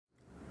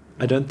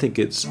I don't think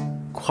it's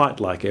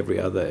quite like every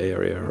other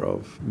area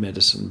of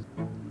medicine.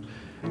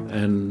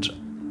 And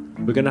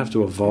we're going to have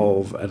to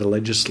evolve at a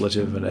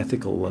legislative and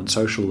ethical and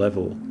social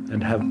level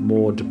and have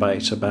more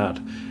debate about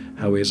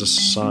how we as a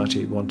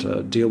society want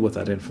to deal with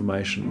that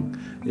information.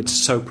 It's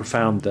so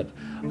profound that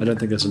I don't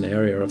think there's an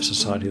area of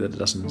society that it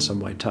doesn't in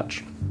some way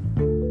touch.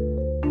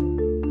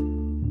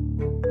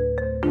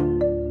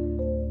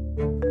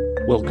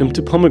 Welcome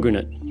to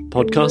Pomegranate,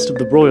 podcast of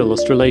the Royal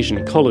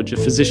Australasian College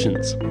of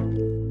Physicians.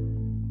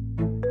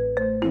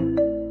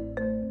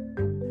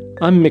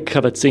 I'm Mick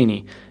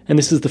Cavazzini, and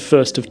this is the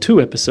first of two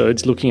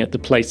episodes looking at the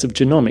place of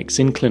genomics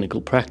in clinical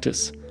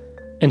practice,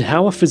 and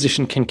how a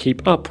physician can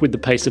keep up with the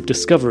pace of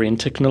discovery and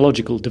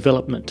technological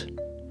development.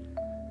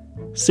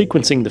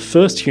 Sequencing the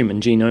first human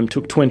genome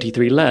took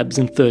 23 labs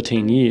in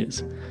 13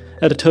 years,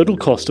 at a total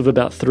cost of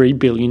about $3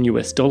 billion.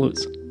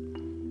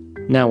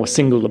 Now a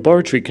single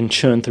laboratory can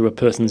churn through a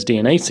person's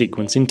DNA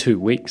sequence in 2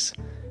 weeks,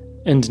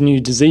 and new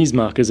disease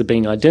markers are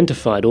being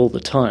identified all the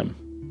time.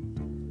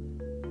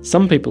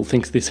 Some people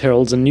think this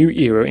heralds a new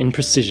era in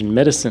precision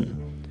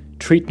medicine,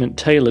 treatment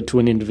tailored to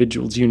an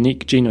individual's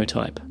unique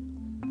genotype.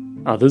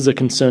 Others are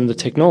concerned the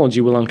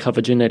technology will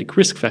uncover genetic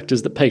risk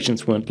factors that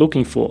patients weren't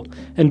looking for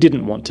and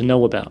didn't want to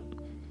know about.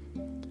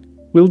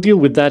 We'll deal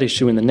with that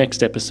issue in the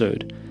next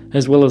episode,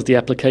 as well as the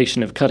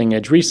application of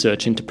cutting-edge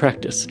research into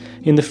practice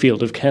in the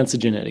field of cancer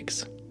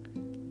genetics.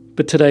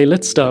 But today,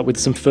 let's start with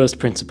some first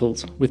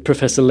principles with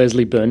Professor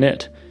Leslie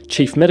Burnett,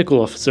 Chief Medical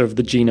Officer of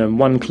the Genome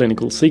One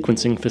Clinical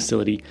Sequencing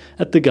Facility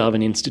at the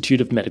Garvan Institute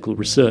of Medical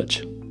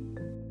Research.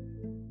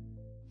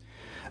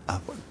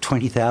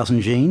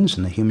 20,000 genes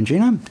in the human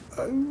genome.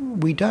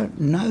 We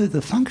don't know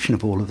the function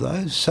of all of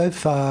those. So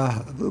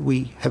far,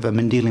 we have a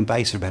Mendelian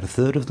base of about a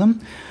third of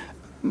them.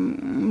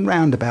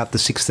 Round about the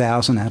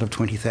 6,000 out of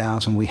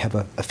 20,000, we have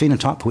a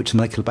phenotype for which the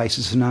molecular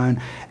basis is known,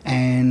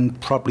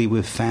 and probably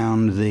we've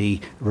found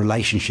the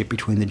relationship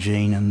between the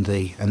gene and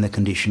the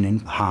condition in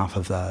half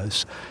of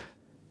those.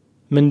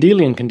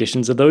 Mendelian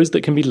conditions are those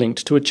that can be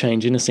linked to a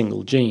change in a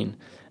single gene,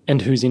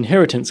 and whose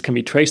inheritance can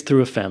be traced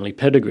through a family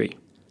pedigree.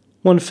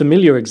 One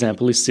familiar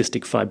example is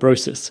cystic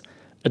fibrosis,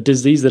 a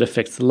disease that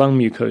affects the lung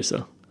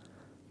mucosa.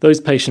 Those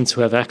patients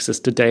who have access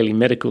to daily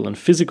medical and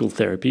physical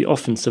therapy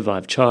often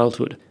survive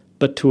childhood,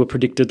 but to a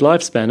predicted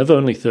lifespan of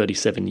only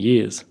 37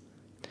 years.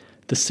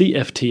 The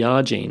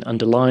CFTR gene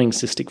underlying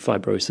cystic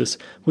fibrosis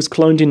was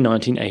cloned in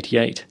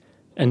 1988,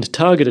 and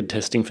targeted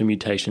testing for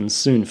mutations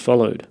soon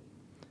followed.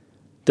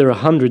 There are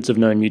hundreds of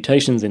known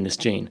mutations in this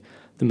gene,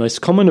 the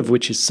most common of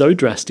which is so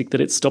drastic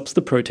that it stops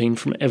the protein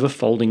from ever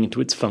folding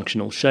into its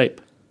functional shape.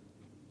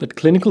 But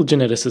clinical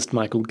geneticist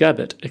Michael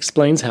Gabbett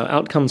explains how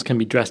outcomes can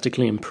be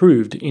drastically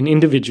improved in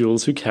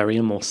individuals who carry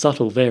a more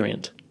subtle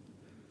variant.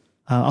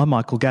 I'm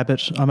Michael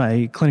Gabbett. I'm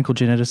a clinical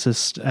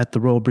geneticist at the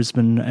Royal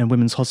Brisbane and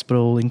Women's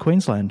Hospital in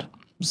Queensland.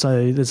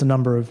 So there's a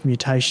number of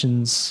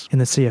mutations in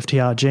the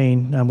CFTR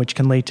gene which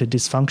can lead to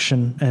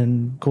dysfunction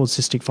and cause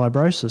cystic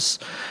fibrosis.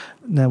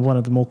 Now, one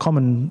of the more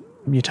common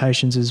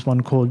mutations is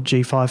one called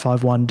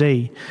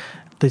G551D.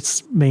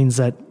 This means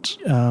that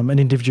an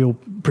individual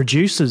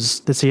produces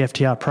the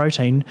CFTR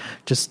protein,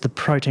 just the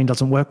protein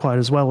doesn't work quite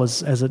as well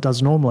as it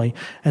does normally,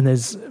 and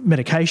there's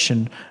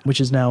medication which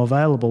is now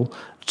available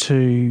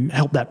to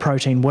help that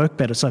protein work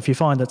better. So if you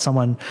find that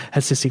someone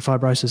has cystic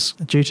fibrosis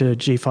due to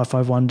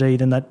G551D,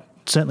 then that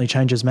certainly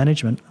changes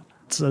management.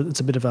 It's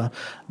a bit of a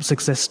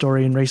success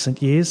story in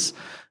recent years.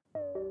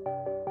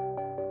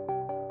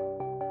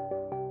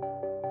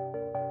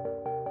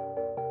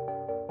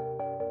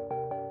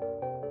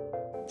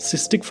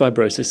 Cystic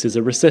fibrosis is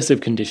a recessive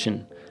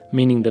condition,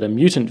 meaning that a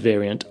mutant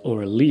variant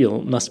or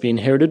allele must be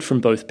inherited from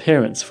both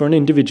parents for an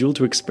individual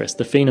to express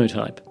the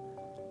phenotype.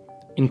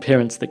 In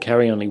parents that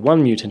carry only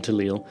one mutant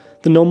allele,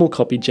 the normal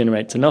copy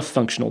generates enough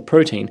functional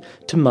protein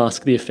to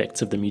mask the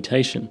effects of the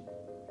mutation.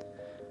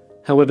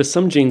 However,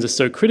 some genes are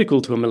so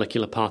critical to a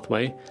molecular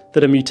pathway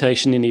that a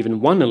mutation in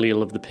even one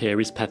allele of the pair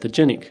is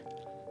pathogenic.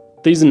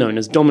 These are known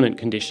as dominant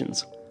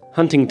conditions,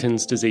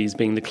 Huntington's disease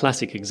being the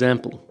classic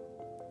example.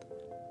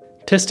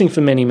 Testing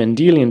for many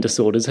Mendelian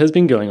disorders has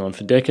been going on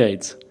for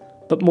decades,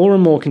 but more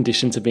and more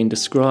conditions have been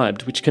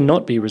described which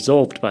cannot be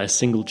resolved by a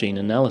single gene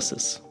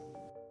analysis.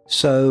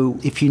 So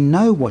if you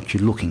know what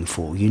you're looking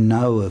for, you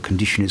know a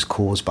condition is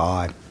caused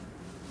by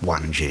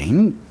one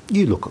gene,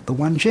 you look at the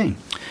one gene.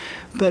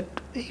 But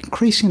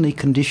increasingly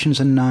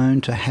conditions are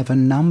known to have a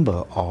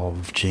number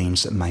of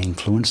genes that may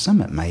influence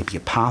them. It may be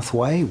a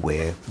pathway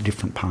where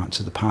different parts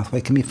of the pathway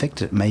can be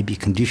affected. It may be a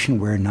condition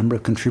where a number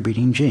of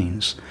contributing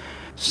genes.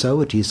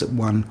 So it is that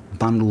one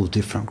bundles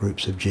different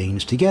groups of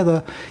genes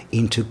together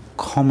into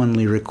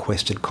commonly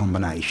requested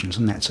combinations,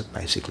 and that's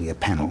basically a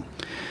panel.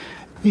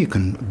 You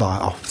can buy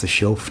off the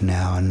shelf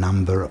now a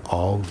number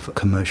of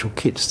commercial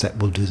kits that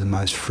will do the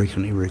most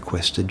frequently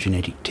requested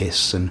genetic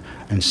tests and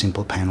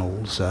simple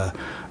panels to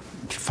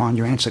find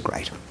your answer,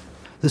 great.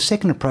 The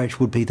second approach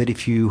would be that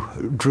if you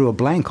drew a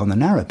blank on the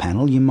narrow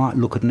panel, you might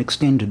look at an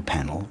extended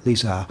panel.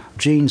 These are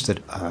genes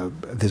that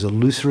there's a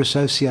looser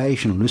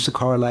association, looser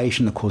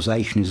correlation, the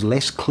causation is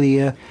less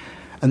clear.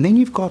 And then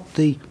you've got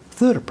the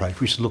third approach,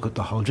 which is to look at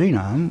the whole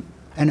genome,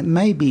 and it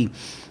may be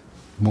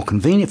more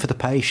convenient for the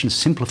patient,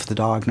 simpler for the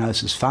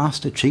diagnosis,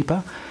 faster,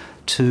 cheaper,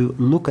 to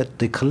look at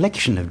the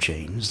collection of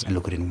genes and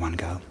look at it in one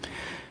go.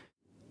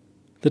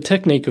 The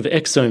technique of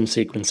exome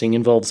sequencing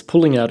involves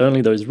pulling out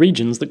only those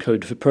regions that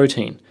code for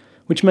protein,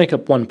 which make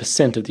up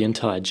 1% of the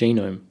entire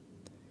genome.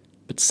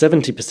 But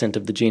 70%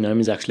 of the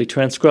genome is actually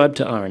transcribed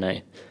to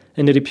RNA,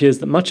 and it appears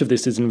that much of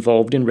this is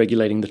involved in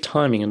regulating the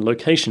timing and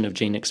location of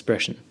gene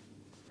expression.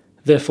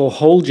 Therefore,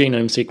 whole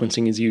genome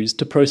sequencing is used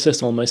to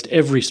process almost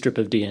every strip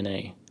of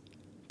DNA.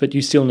 But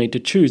you still need to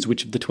choose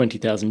which of the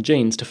 20,000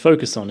 genes to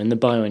focus on in the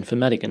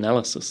bioinformatic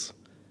analysis.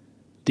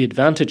 The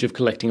advantage of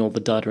collecting all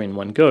the data in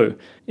one go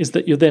is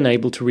that you're then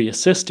able to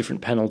reassess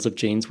different panels of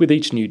genes with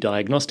each new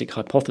diagnostic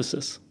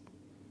hypothesis.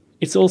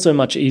 It's also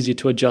much easier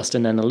to adjust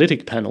an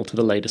analytic panel to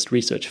the latest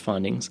research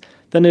findings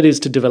than it is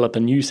to develop a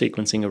new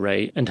sequencing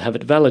array and have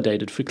it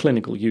validated for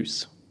clinical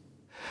use.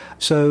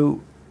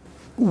 So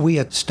we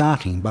are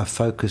starting by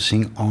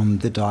focusing on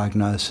the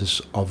diagnosis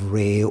of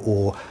rare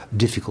or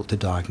difficult to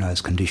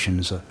diagnose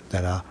conditions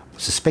that are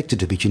suspected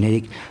to be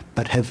genetic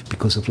but have,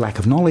 because of lack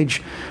of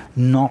knowledge,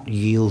 not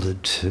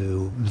yielded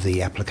to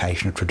the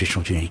application of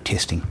traditional genetic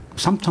testing.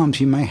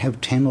 Sometimes you may have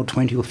 10 or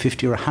 20 or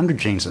 50 or 100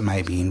 genes that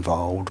may be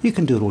involved. You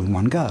can do it all in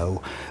one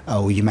go,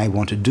 or you may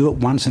want to do it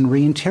once and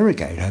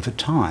reinterrogate over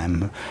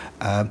time.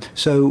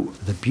 So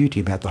the beauty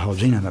about the whole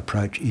genome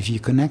approach is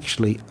you can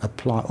actually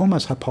apply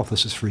almost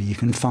hypothesis-free. You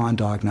can find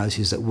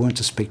diagnoses that weren't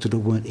suspected or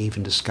weren't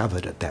even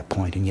discovered at that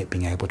point, and yet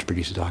being able to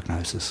produce a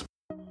diagnosis.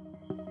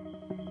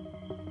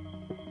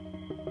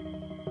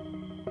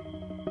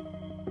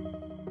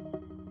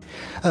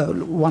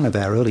 One of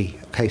our early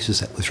cases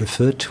that was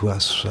referred to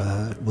us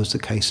was the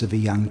case of a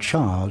young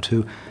child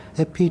who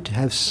appeared to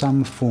have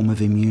some form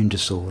of immune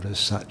disorder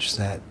such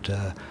that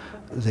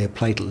their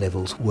platelet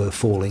levels were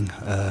falling.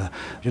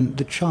 And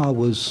the child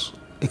was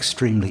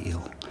extremely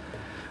ill.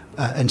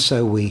 And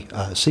so we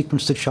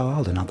sequenced the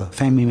child and other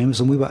family members,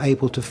 and we were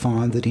able to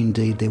find that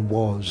indeed there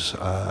was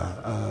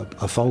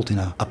a fault in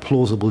a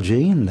plausible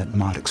gene that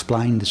might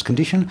explain this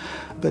condition.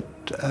 But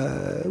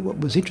what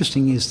was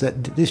interesting is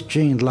that this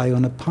gene lay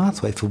on a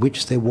pathway for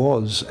which there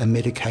was a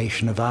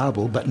medication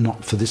available, but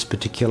not for this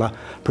particular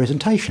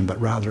presentation, but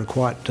rather a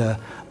quite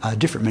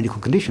different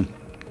medical condition.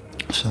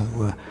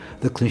 So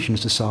the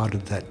clinicians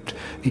decided that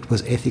it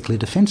was ethically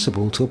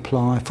defensible to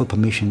apply for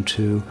permission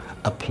to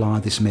apply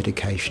this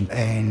medication.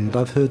 And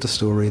I've heard the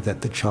story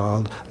that the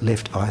child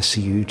left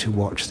ICU to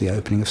watch the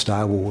opening of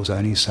Star Wars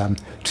only some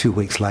 2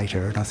 weeks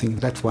later. And I think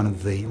that's one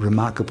of the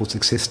remarkable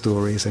success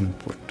stories, and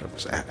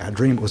our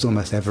dream was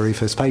almost our very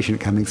first patient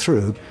coming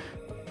through.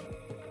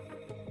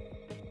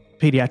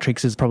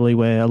 Pediatrics is probably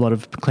where a lot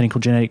of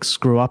clinical genetics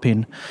grew up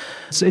in.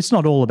 So it's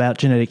not all about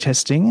genetic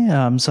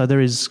testing, so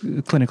there is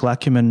clinical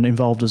acumen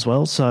involved as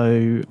well.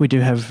 So we do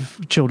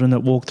have children that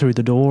walk through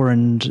the door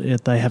and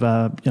they have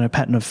a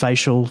pattern of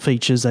facial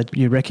features that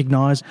you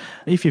recognise.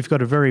 If you've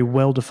got a very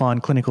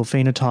well-defined clinical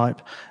phenotype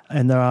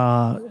and there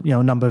are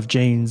a number of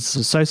genes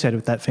associated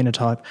with that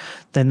phenotype,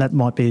 then that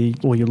might be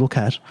all you look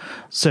at.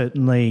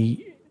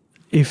 Certainly,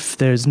 if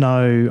there's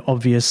no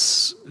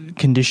obvious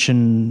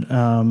condition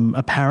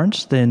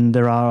apparent, then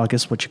there are, I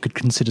guess, what you could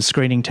consider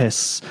screening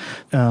tests.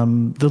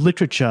 The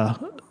literature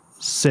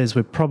says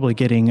we're probably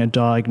getting a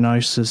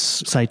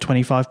diagnosis, say,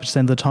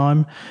 25% of the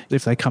time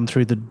if they come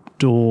through the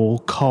door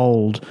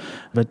cold.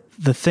 But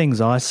the things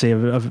I see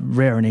are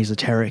rare and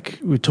esoteric.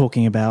 We're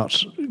talking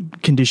about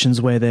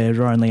conditions where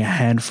there are only a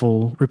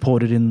handful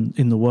reported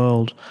in the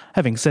world.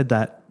 Having said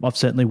that, I've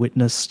certainly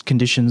witnessed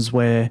conditions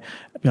where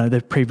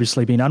they've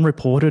previously been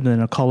unreported and then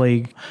a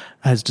colleague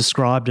has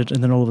described it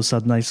and then all of a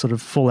sudden they sort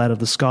of fall out of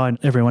the sky and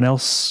everyone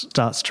else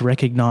starts to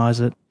recognise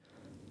it.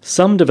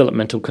 Some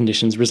developmental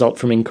conditions result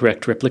from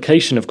incorrect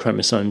replication of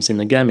chromosomes in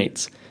the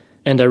gametes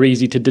and are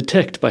easy to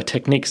detect by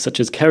techniques such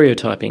as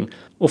karyotyping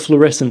or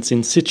fluorescence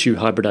in situ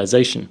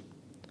hybridization.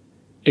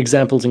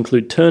 Examples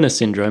include Turner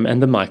syndrome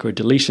and the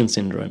microdeletion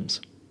syndromes.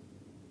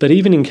 But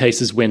even in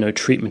cases where no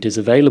treatment is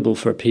available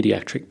for a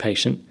paediatric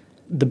patient,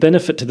 the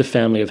benefit to the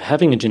family of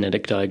having a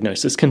genetic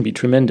diagnosis can be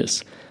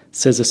tremendous,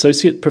 says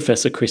Associate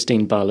Professor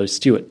Christine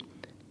Barlow-Stewart,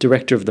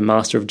 Director of the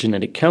Master of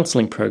Genetic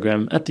Counselling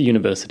program at the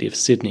University of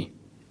Sydney.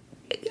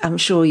 I'm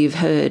sure you've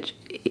heard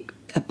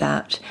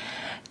about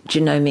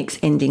genomics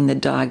ending the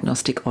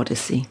diagnostic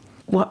odyssey.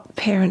 What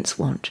parents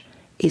want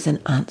is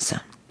an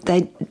answer.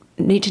 They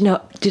need to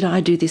know, did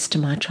I do this to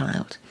my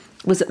child?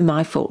 Was it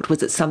my fault?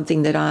 Was it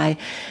something that I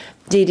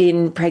did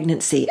in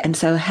pregnancy? And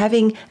so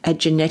having a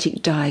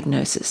genetic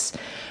diagnosis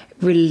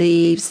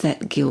relieves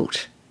that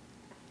guilt,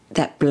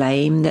 that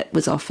blame that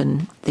was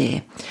often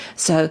there.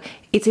 So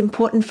it's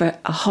important for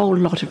a whole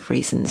lot of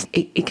reasons.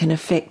 It can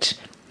affect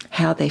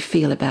how they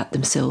feel about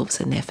themselves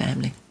and their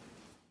family.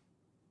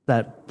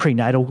 That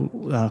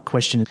prenatal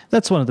question,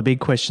 that's one of the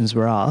big questions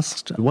we're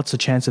asked. What's the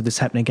chance of this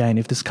happening again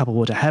if this couple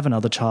were to have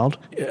another child?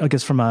 I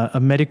guess from a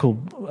medical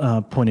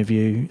point of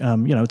view,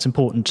 it's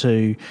important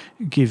to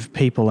give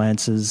people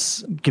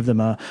answers, give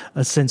them a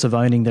sense of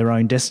owning their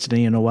own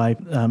destiny in a way,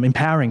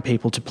 empowering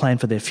people to plan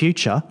for their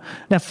future.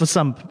 Now, for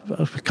some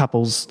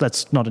couples,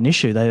 that's not an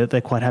issue.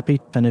 They're quite happy.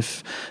 And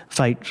if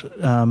fate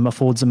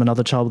affords them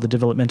another child with a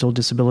developmental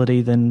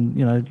disability,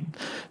 then,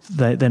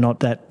 they're not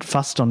that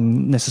fussed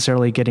on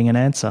necessarily getting an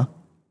answer.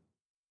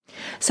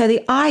 So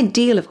the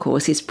ideal, of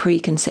course, is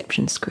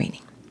preconception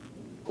screening.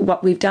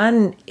 What we've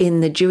done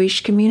in the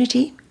Jewish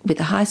community with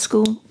the high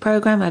school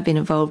program, I've been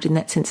involved in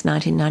that since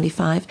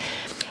 1995,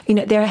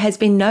 there has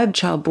been no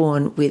child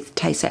born with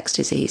Tay-Sachs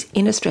disease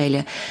in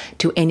Australia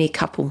to any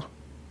couple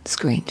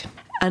screened.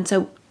 And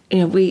so,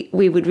 we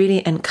would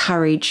really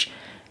encourage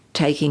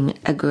taking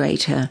a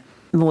greater,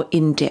 more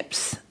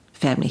in-depth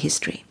family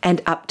history and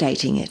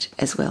updating it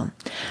as well.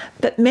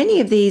 But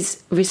many of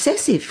these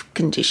recessive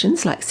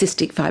conditions like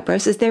cystic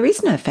fibrosis, there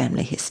is no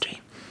family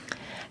history.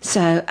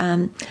 So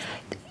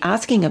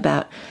asking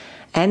about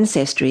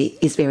ancestry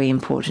is very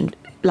important.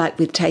 Like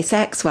with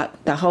Tay-Sachs,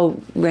 the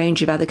whole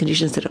range of other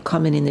conditions that are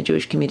common in the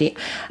Jewish community,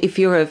 if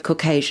you're of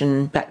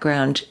Caucasian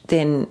background,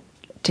 then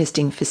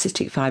testing for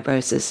cystic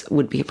fibrosis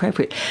would be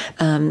appropriate.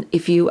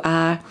 If you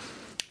are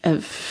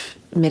of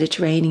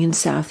Mediterranean,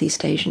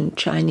 Southeast Asian,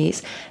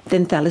 Chinese,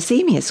 then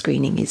thalassemia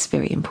screening is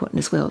very important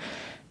as well.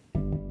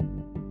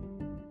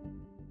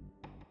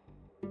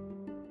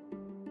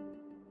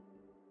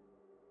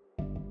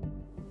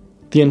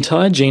 The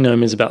entire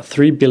genome is about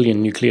 3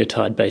 billion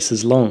nucleotide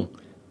bases long,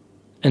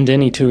 and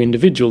any two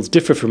individuals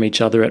differ from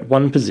each other at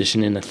one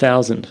position in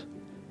 1,000.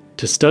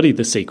 To study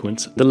the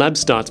sequence, the lab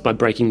starts by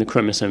breaking the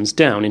chromosomes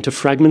down into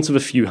fragments of a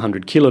few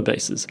hundred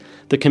kilobases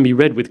that can be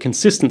read with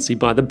consistency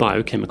by the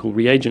biochemical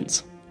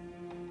reagents.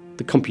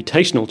 The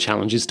computational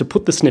challenge is to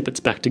put the snippets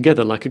back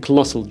together like a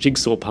colossal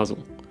jigsaw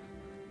puzzle.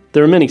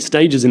 There are many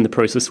stages in the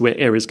process where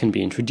errors can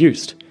be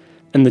introduced,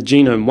 and the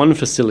Genome One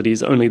facility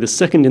is only the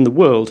second in the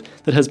world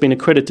that has been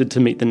accredited to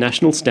meet the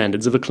national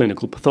standards of a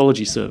clinical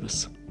pathology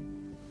service.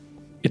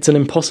 It's an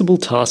impossible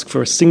task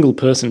for a single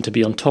person to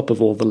be on top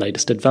of all the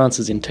latest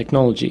advances in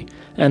technology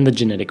and the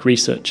genetic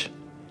research.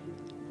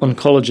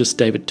 Oncologist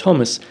David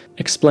Thomas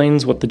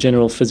explains what the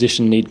general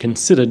physician need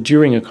consider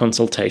during a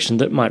consultation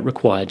that might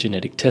require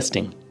genetic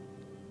testing.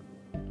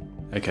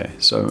 Okay,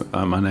 so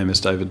my name is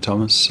David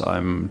Thomas.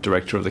 I'm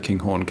director of the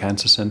Kinghorn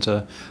Cancer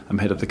Centre. I'm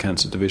head of the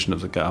cancer division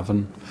of the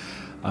Garvan.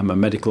 I'm a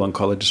medical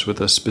oncologist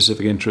with a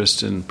specific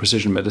interest in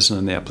precision medicine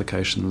and the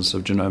applications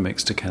of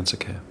genomics to cancer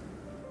care.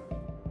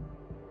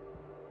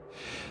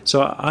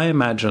 So I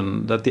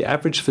imagine that the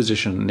average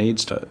physician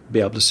needs to be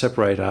able to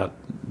separate out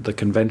the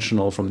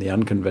conventional from the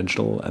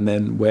unconventional and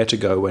then where to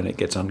go when it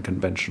gets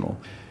unconventional.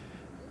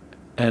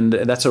 And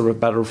that's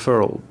about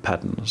referral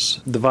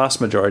patterns. The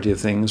vast majority of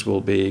things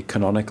will be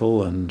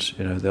canonical, and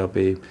there'll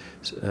be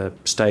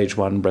stage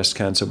 1 breast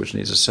cancer which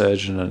needs a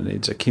surgeon and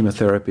needs a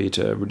chemotherapy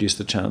to reduce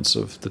the chance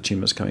of the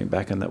tumours coming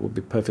back, and that will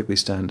be perfectly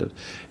standard.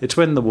 It's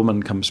when the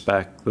woman comes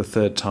back the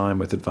third time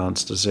with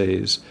advanced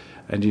disease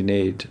and you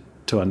need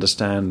to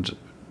understand,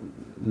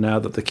 now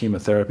that the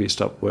chemotherapy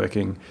stopped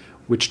working,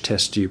 which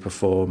test do you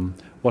perform,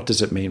 what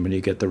does it mean when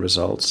you get the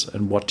results,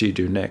 and what do you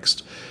do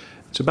next?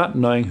 It's about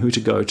knowing who to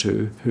go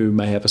to, who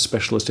may have a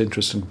specialist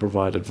interest and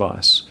provide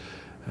advice.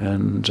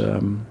 And,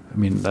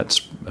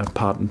 that's a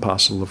part and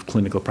parcel of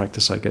clinical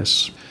practice, I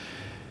guess.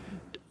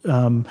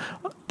 The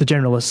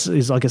generalist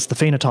is, I guess, the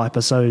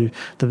phenotyper. So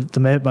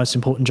the most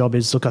important job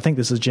is, look, I think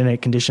this is a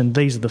genetic condition.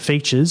 These are the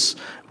features.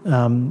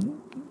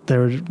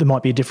 There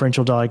might be a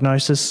differential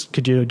diagnosis.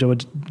 Could you do a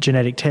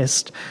genetic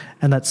test?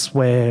 And that's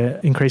where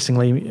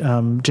increasingly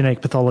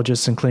genetic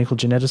pathologists and clinical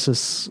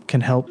geneticists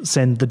can help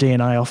send the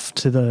DNA off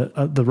to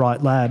the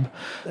right lab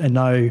and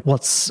know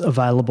what's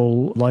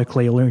available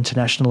locally or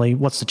internationally,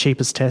 what's the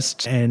cheapest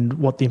test, and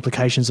what the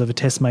implications of a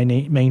test may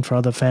mean for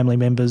other family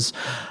members.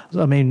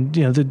 I mean,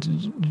 the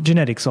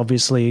genetics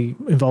obviously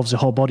involves your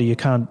whole body. You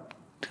can't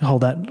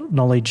hold that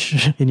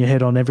knowledge in your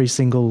head on every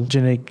single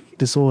genetic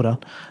disorder.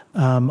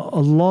 A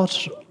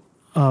lot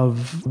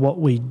of what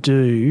we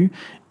do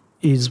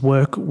is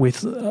work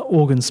with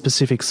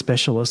organ-specific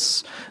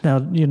specialists.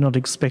 Now, you're not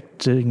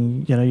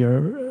expecting,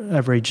 your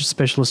average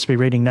specialist to be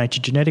reading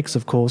Nature Genetics,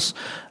 of course,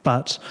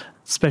 but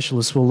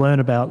specialists will learn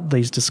about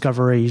these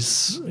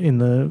discoveries in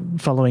the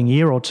following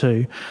year or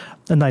two,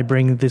 and they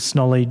bring this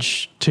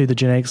knowledge to the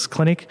genetics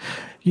clinic.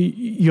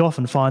 You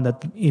often find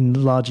that in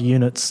larger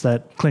units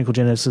that clinical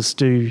geneticists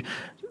do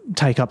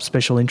take up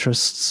special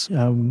interests.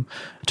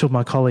 Two of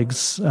my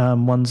colleagues,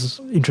 one's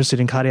interested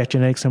in cardiac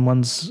genetics and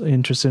one's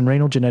interested in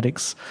renal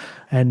genetics,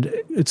 and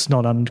it's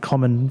not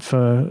uncommon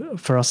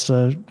for us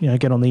to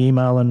get on the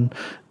email and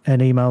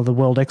email the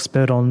world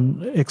expert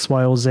on X,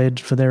 Y or Z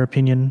for their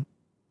opinion.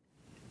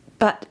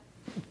 But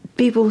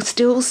people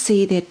still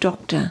see their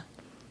doctor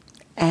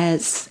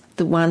as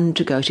the one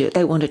to go to.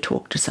 They want to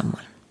talk to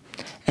someone.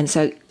 And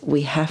so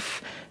we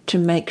have to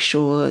make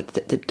sure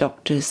that the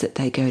doctors that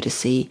they go to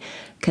see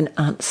can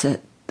answer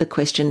the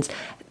questions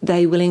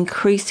they will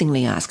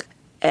increasingly ask.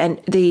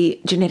 And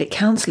the genetic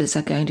counsellors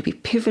are going to be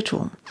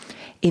pivotal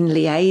in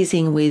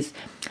liaising with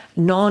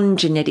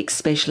non-genetic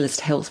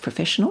specialist health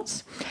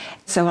professionals.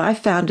 So I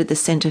founded the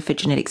Centre for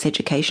Genetics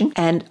Education,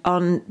 and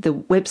on the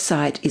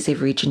website is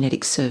every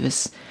genetic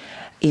service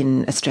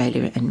in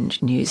Australia and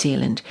New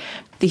Zealand.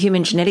 The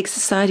Human Genetics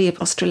Society of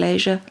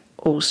Australasia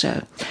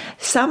also.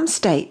 Some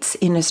states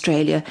in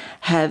Australia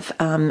have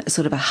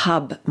sort of a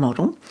hub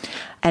model,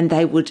 and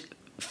they would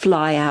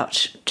fly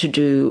out to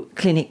do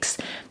clinics,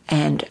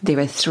 and there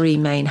are 3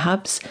 main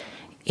hubs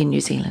in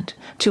New Zealand,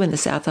 2 in the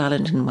South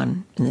Island and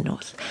 1 in the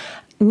North.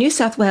 New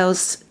South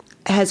Wales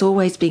has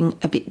always been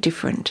a bit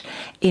different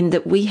in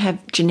that we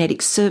have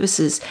genetic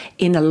services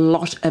in a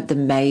lot of the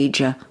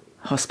major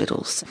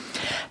hospitals,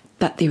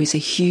 but there is a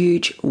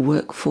huge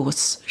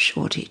workforce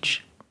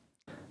shortage.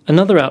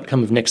 Another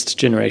outcome of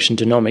next-generation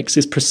genomics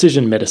is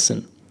precision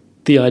medicine,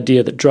 the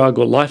idea that drug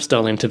or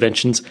lifestyle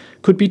interventions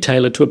could be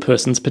tailored to a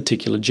person's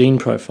particular gene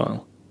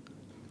profile.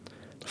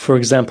 For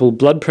example,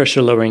 blood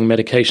pressure-lowering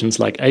medications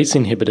like ACE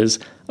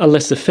inhibitors are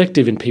less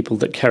effective in people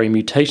that carry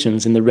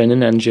mutations in the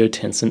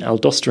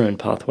renin-angiotensin-aldosterone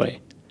pathway.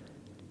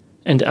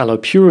 And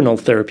allopurinol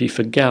therapy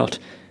for gout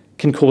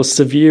can cause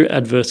severe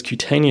adverse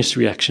cutaneous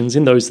reactions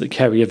in those that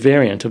carry a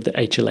variant of the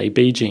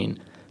HLA-B gene,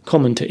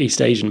 common to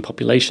East Asian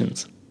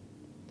populations.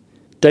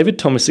 David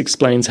Thomas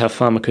explains how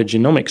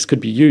pharmacogenomics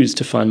could be used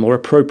to find more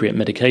appropriate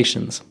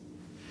medications.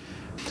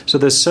 So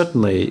there's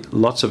certainly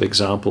lots of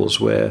examples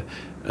where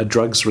a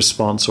drug's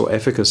response or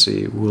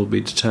efficacy will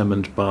be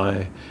determined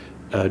by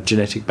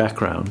genetic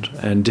background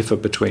and differ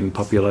between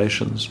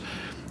populations.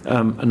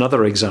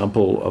 Another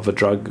example of a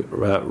drug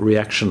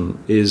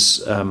reaction is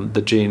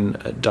the gene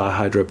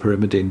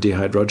dihydropyrimidine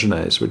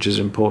dehydrogenase, which is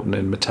important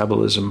in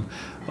metabolism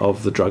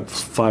of the drug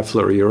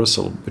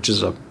 5-fluorouracil, which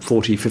is a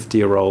 40,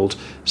 50-year-old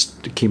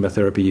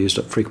chemotherapy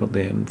used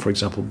frequently in, for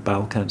example,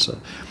 bowel cancer.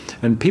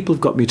 And people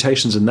who've got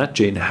mutations in that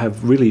gene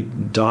have really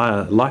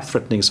dire,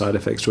 life-threatening side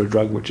effects to a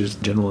drug which is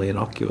generally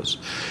innocuous.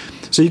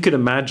 So you could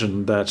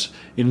imagine that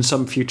in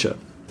some future,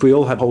 if we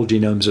all had whole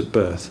genomes at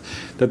birth,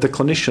 that the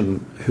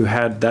clinician who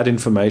had that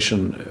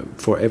information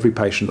for every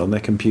patient on their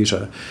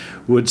computer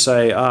would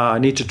say, I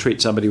need to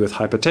treat somebody with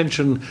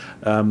hypertension.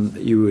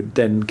 You would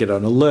then get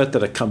an alert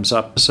that it comes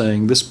up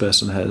saying this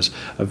person has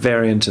a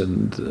variant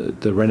in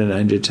the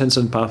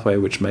renin-angiotensin pathway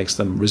which makes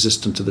them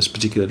resistant to this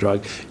particular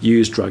drug.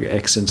 Use drug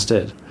X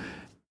instead.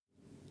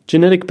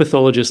 Genetic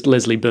pathologist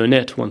Leslie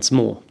Burnett once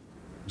more.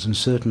 And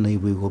certainly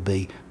we will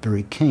be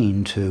very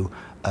keen to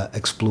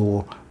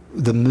explore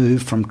the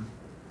move from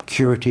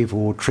curative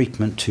or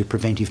treatment to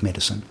preventive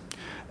medicine.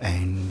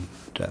 And,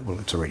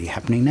 it's already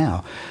happening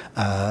now,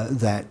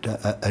 that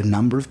a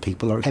number of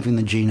people are having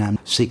the genome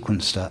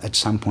sequenced at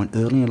some point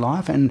early in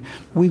life, and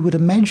we would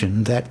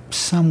imagine that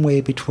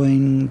somewhere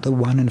between the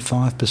 1% and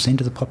 5%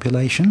 of the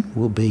population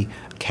will be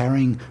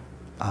carrying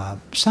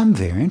some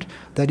variant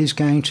that is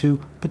going to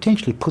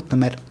potentially put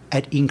them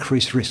at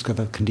increased risk of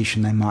a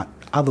condition they might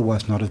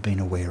otherwise not have been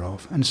aware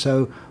of. And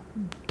so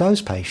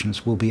those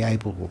patients will be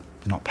able, well,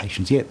 not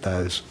patients yet,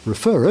 those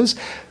referrers,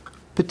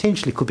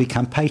 potentially could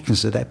become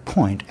patients at that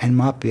point and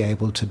might be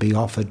able to be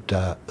offered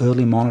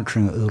early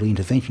monitoring or early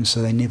intervention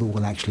so they never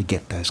will actually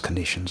get those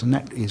conditions. And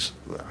that is,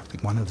 I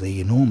think, one of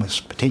the enormous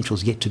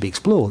potentials yet to be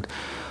explored.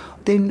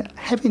 Then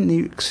having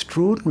the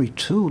extraordinary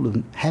tool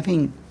of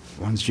having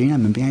one's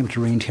genome and being able to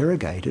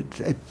reinterrogate it,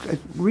 it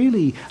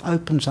really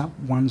opens up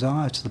one's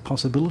eyes to the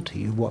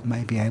possibility of what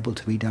may be able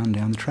to be done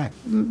down the track.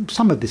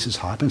 Some of this is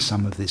hype and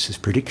some of this is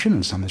prediction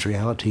and some is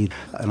reality,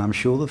 and I'm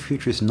sure the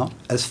future is not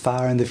as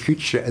far in the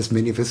future as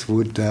many of us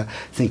would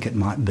think it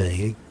might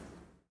be.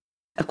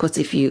 Of course,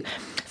 if you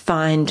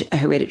find a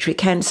hereditary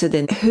cancer,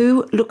 then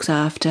who looks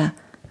after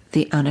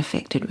the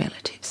unaffected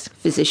relatives?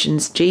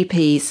 Physicians,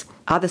 GPs,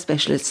 other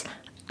specialists,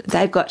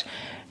 they've got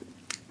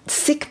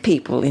sick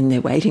people in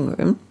their waiting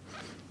room.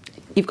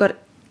 You've got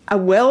a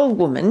well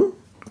woman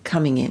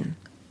coming in.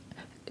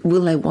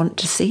 Will they want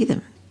to see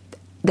them?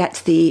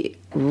 That's the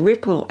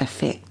ripple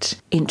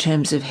effect in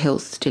terms of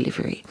health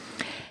delivery.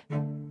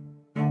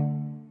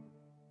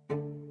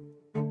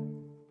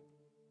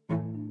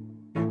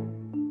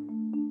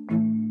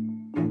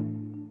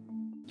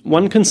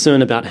 One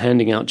concern about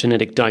handing out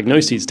genetic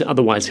diagnoses to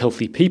otherwise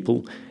healthy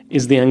people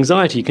is the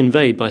anxiety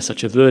conveyed by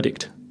such a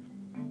verdict.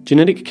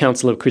 Genetic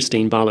counsellor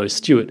Christine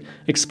Barlow-Stewart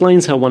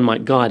explains how one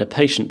might guide a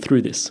patient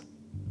through this.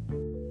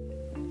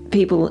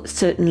 People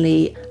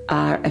certainly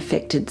are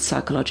affected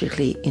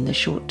psychologically in the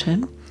short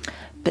term,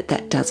 but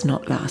that does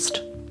not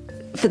last.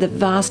 For the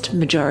vast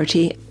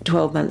majority,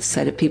 12 months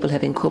so that people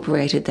have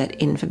incorporated that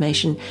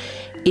information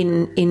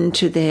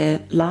into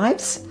their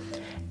lives,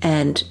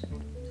 and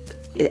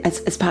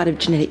as part of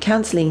genetic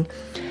counselling,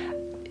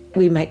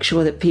 we make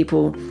sure that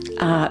people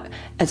are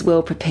as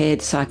well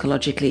prepared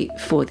psychologically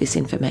for this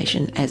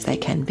information as they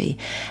can be.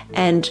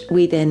 And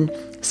we then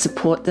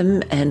support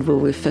them and will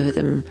refer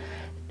them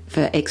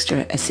for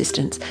extra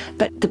assistance.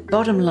 But the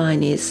bottom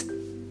line is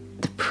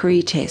the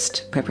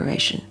pre-test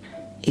preparation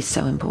is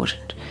so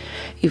important.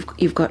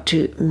 You've got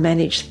to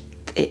manage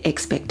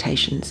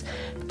expectations.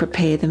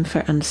 Prepare them for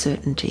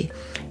uncertainty.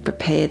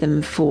 Prepare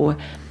them for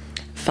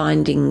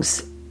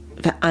findings,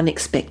 for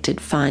unexpected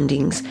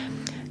findings.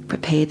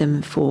 Prepare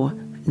them for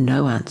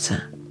no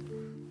answer.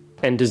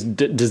 And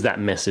does that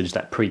message,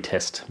 that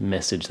pre-test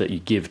message that you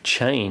give,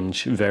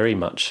 change very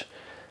much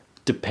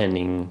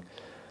depending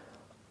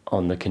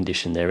on the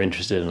condition they're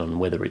interested in, on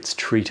whether it's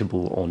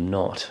treatable or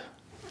not?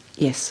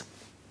 Yes.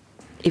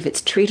 If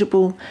it's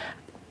treatable,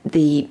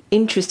 the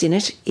interest in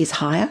it is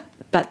higher,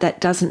 but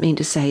that doesn't mean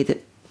to say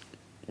that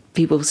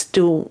people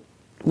still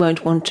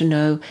won't want to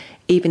know,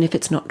 even if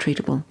it's not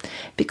treatable,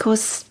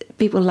 because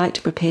people like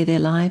to prepare their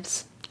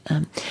lives.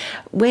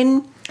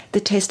 When the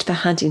test for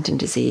Huntington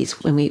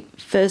disease, when we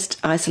first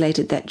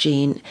isolated that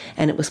gene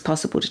and it was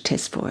possible to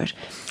test for it,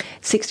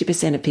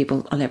 60% of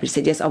people on average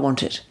said, yes, I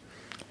want it.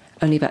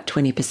 Only about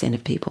 20%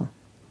 of people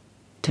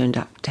turned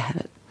up to have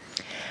it.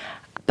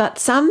 But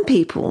some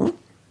people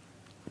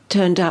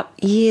turned up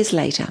years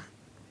later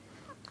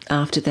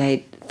after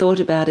they'd thought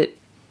about it.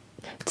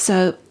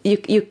 So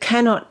you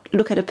cannot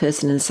look at a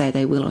person and say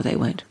they will or they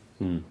won't.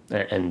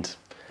 And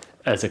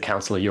as a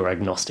counsellor, you're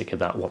agnostic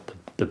about what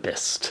the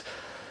best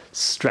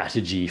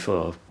strategy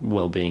for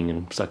well-being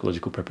and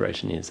psychological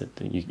preparation is.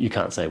 You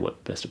can't say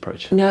what best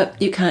approach. No,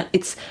 you can't.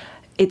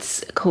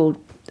 It's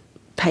called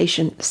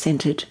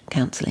patient-centred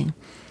counselling.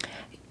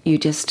 You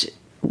just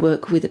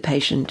work with the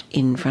patient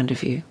in front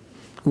of you,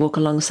 walk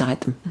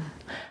alongside them.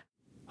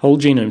 Whole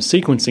genome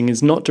sequencing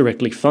is not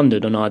directly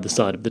funded on either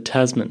side of the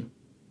Tasman.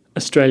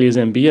 Australia's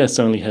MBS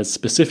only has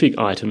specific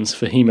items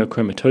for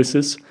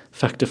hemochromatosis,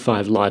 factor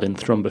V Leiden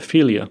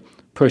thrombophilia,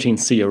 protein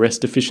CRS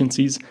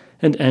deficiencies,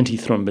 and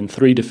antithrombin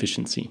 3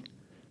 deficiency.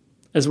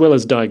 As well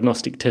as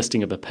diagnostic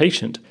testing of a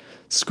patient,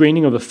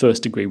 screening of a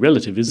first-degree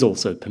relative is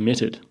also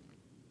permitted.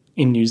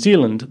 In New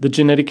Zealand, the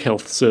Genetic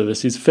Health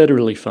Service is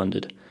federally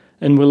funded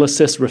and will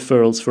assess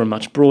referrals for a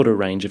much broader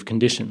range of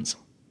conditions.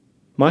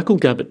 Michael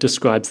Gabbett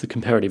describes the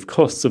comparative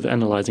costs of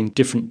analysing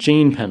different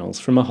gene panels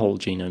from a whole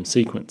genome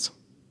sequence.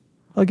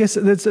 I guess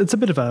it's a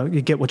bit of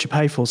you get what you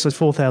pay for. So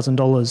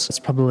 $4,000 is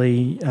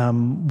probably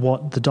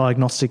what the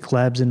diagnostic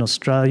labs in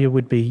Australia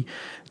would be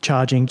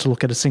charging to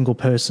look at a single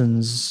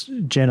person's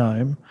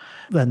genome.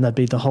 And that'd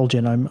be the whole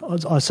genome.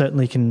 I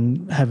certainly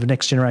can have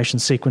next generation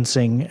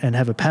sequencing and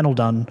have a panel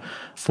done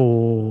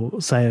for,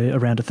 say,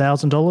 around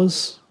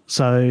 $1,000.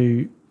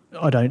 So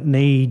I don't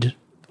need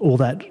all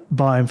that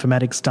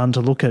bioinformatics done to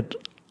look at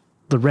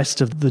the rest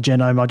of the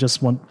genome. I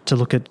just want to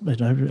look at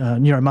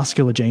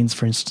neuromuscular genes,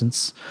 for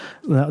instance,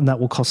 and that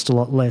will cost a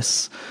lot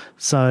less.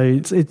 So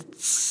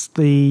it's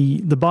the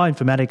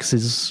bioinformatics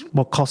is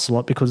what costs a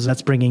lot, because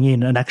that's bringing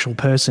in an actual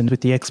person with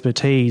the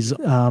expertise.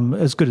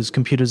 As good as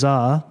computers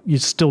are, you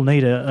still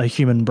need a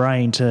human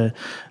brain to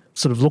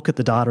sort of look at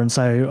the data and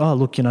say, oh,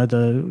 look,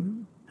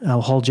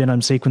 our whole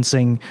genome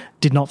sequencing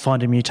did not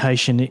find a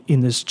mutation in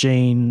this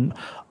gene.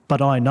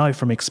 But I know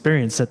from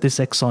experience that this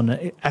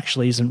exon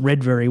actually isn't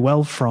read very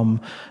well from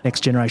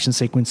next-generation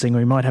sequencing.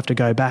 We might have to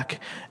go back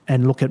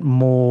and look at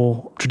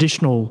more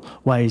traditional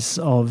ways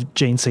of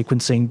gene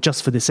sequencing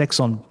just for this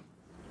exon.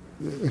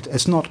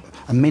 It's not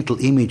a mental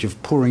image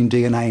of pouring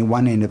DNA in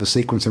one end of a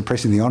sequence and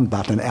pressing the on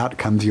button and out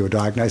comes your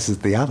diagnosis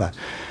at the other.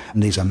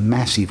 And these are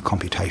massive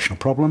computational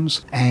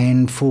problems,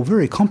 and for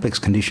very complex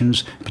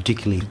conditions,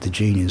 particularly if the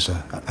gene is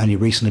only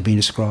recently been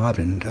described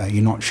and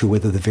you're not sure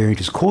whether the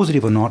variant is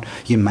causative or not,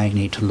 you may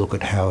need to look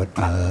at how it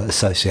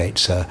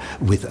associates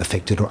with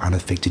affected or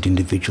unaffected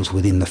individuals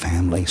within the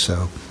family.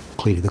 So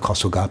clearly the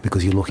cost will go up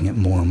because you're looking at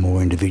more and more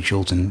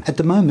individuals. And at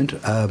the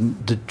moment,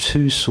 the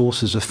two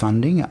sources of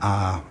funding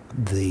are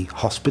the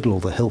hospital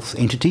or the health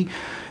entity,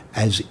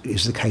 as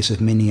is the case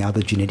of many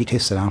other genetic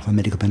tests that aren't on the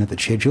medical benefit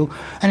schedule.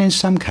 And in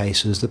some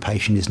cases, the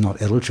patient is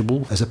not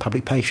eligible as a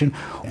public patient,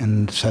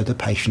 and so the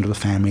patient or the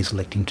family is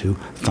electing to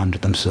fund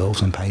it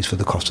themselves and pays for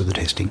the cost of the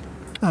testing.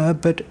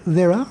 But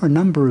there are a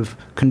number of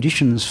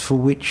conditions for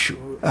which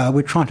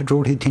we're trying to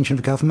draw to the attention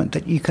of the government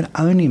that you can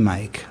only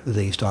make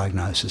these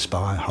diagnoses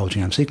by whole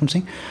genome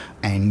sequencing,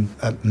 and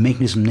a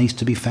mechanism needs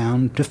to be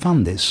found to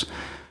fund this.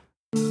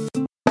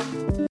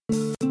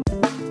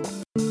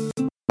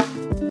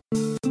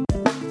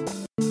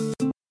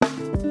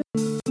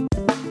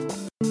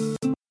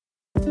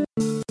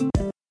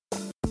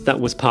 That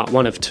was part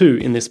 1 of 2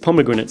 in this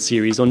Pomegranate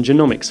series on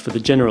genomics for the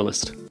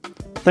generalist.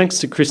 Thanks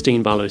to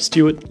Christine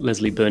Barlow-Stewart,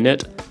 Leslie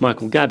Burnett,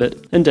 Michael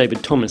Gabbett and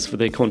David Thomas for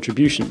their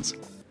contributions.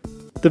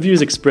 The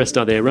views expressed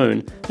are their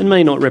own and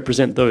may not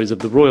represent those of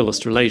the Royal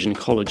Australasian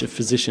College of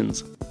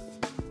Physicians.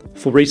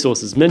 For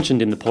resources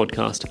mentioned in the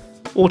podcast,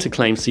 or to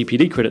claim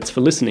CPD credits for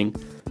listening,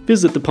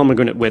 visit the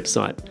Pomegranate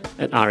website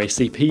at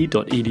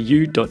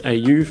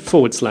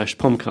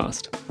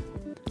racp.edu.au/pomcast.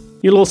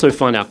 You'll also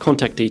find our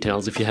contact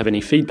details if you have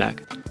any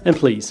feedback, and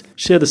please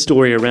share the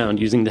story around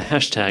using the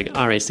hashtag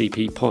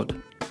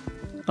RACPpod.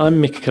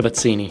 I'm Mick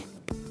Cavazzini.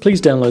 Please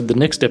download the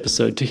next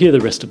episode to hear the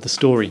rest of the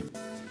story.